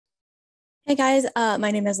Hey guys,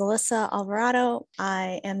 my name is Alyssa Alvarado.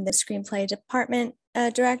 I am the Screenplay Department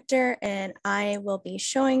Director, and I will be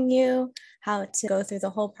showing you how to go through the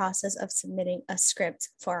whole process of submitting a script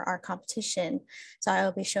for our competition. So I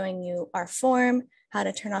will be showing you our form, how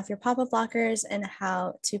to turn off your pop-up blockers, and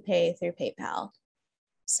how to pay through PayPal.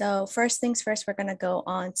 So first things first, we're going to go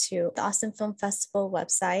on to the Austin Film Festival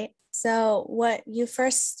website. So what you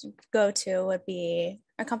first go to would be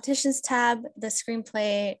our competitions tab, the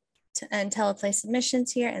screenplay and teleplay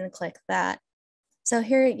submissions here, and click that. So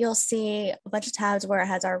here you'll see a bunch of tabs where it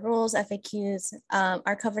has our rules, FAQs,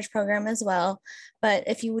 our coverage program as well. But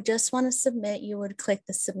if you would just want to submit, you would click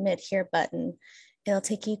the submit here button. It'll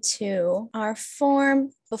take you to our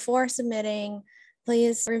form. Before submitting,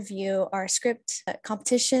 please review our script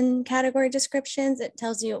competition category descriptions. It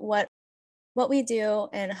tells you what we do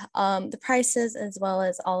and the prices, as well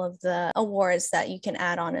as all of the awards that you can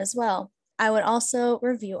add on as well. I would also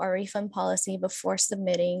review our refund policy before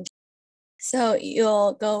submitting. So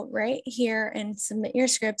you'll go right here and submit your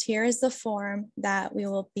script. Here is the form that we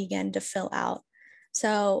will begin to fill out.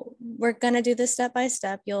 So we're going to do this step by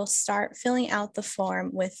step. You'll start filling out the form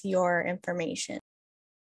with your information.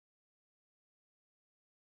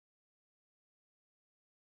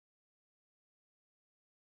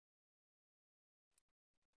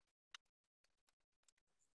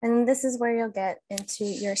 And this is where you'll get into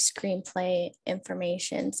your screenplay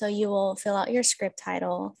information. So you will fill out your script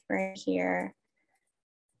title right here,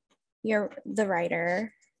 the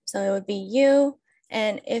writer. So it would be you.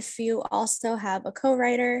 And if you also have a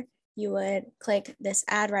co-writer, you would click this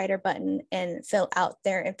add writer button and fill out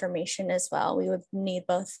their information as well. We would need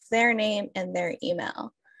both their name and their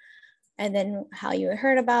email. And then how you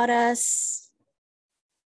heard about us,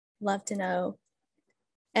 love to know.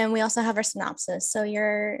 And we also have our synopsis. So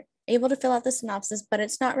you're able to fill out the synopsis, but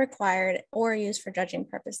it's not required or used for judging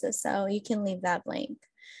purposes. So you can leave that blank.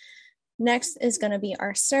 Next is going to be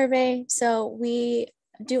our survey. So we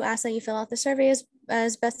do ask that you fill out the survey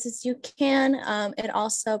as best as you can. It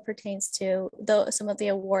also pertains to some of the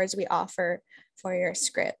awards we offer for your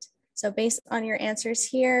script. So based on your answers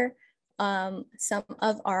here, some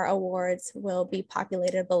of our awards will be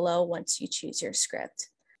populated below once you choose your script.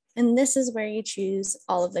 And this is where you choose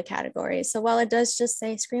all of the categories. So while it does just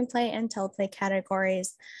say screenplay and teleplay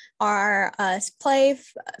categories, our play,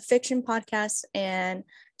 fiction, podcast, and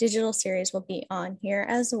digital series will be on here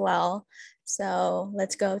as well. So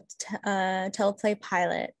let's go to teleplay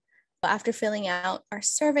pilot. After filling out our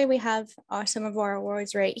survey, we have some of our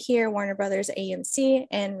awards right here: Warner Brothers, AMC,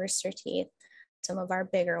 and Rooster Teeth, some of our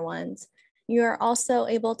bigger ones. You are also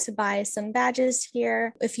able to buy some badges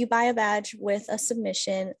here. If you buy a badge with a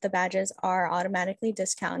submission, the badges are automatically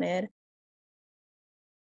discounted.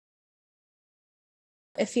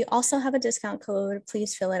 If you also have a discount code,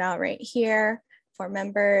 please fill it out right here for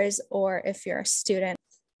members, or if you're a student.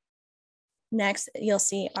 Next, you'll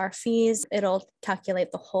see our fees. It'll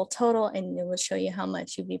calculate the whole total and it will show you how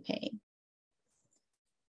much you'll be paying.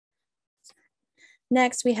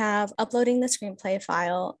 Next, we have uploading the screenplay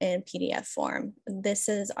file in PDF form. This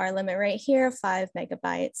is our limit right here, 5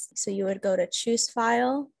 megabytes. So you would go to choose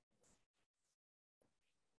file,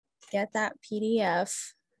 get that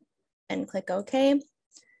PDF, and click OK.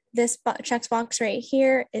 This checkbox right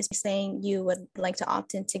here is saying you would like to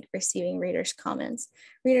opt into receiving readers' comments.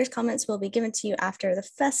 Readers' comments will be given to you after the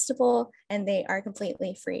festival, and they are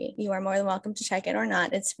completely free. You are more than welcome to check it or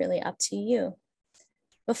not. It's really up to you.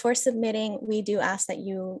 Before submitting, we do ask that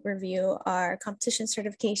you review our competition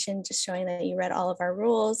certification, just showing that you read all of our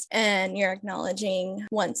rules and you're acknowledging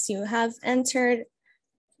once you have entered,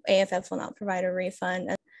 AFF will not provide a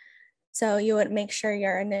refund. So you would make sure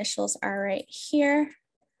your initials are right here.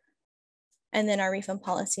 And then our refund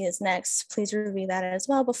policy is next. Please review that as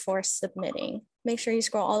well before submitting. Make sure you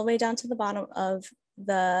scroll all the way down to the bottom of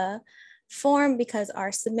the form, because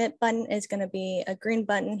our submit button is going to be a green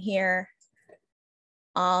button here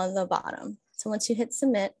on the bottom. So once you hit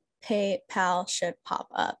submit, PayPal should pop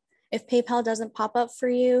up. If PayPal doesn't pop up for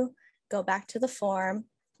you, go back to the form,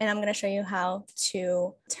 and I'm going to show you how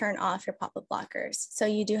to turn off your pop-up blockers. So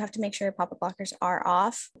you do have to make sure your pop-up blockers are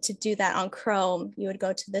off. To do that on Chrome, you would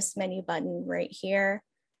go to this menu button right here,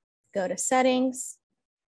 go to settings,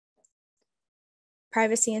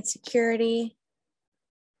 privacy and security,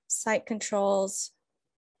 site controls,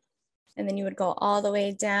 and then you would go all the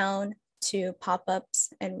way down to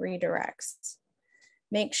pop-ups and redirects.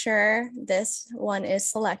 Make sure this one is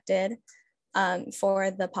selected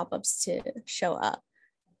for the pop-ups to show up.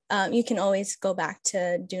 You can always go back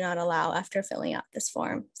to do not allow after filling out this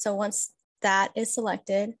form. So once that is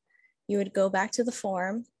selected, you would go back to the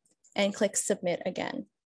form and click submit again.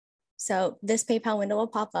 So this PayPal window will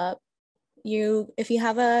pop up. If you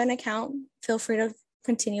have an account, feel free to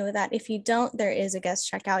continue with that. If you don't, there is a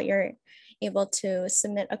guest checkout. You're able to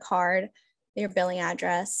submit a card, your billing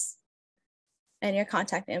address, and your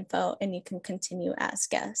contact info, and you can continue as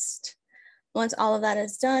guest. Once all of that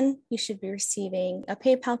is done, you should be receiving a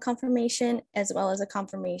PayPal confirmation as well as a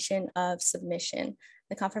confirmation of submission.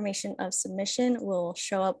 The confirmation of submission will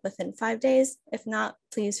show up within 5 days. If not,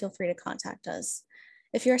 please feel free to contact us.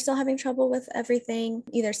 If you're still having trouble with everything,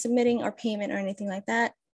 either submitting or payment or anything like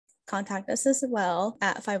that, contact us as well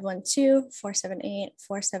at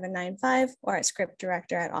 512-478-4795 or at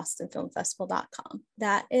scriptdirector@austinfilmfestival.com.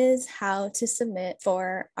 That is how to submit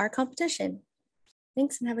for our competition.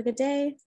 Thanks and have a good day.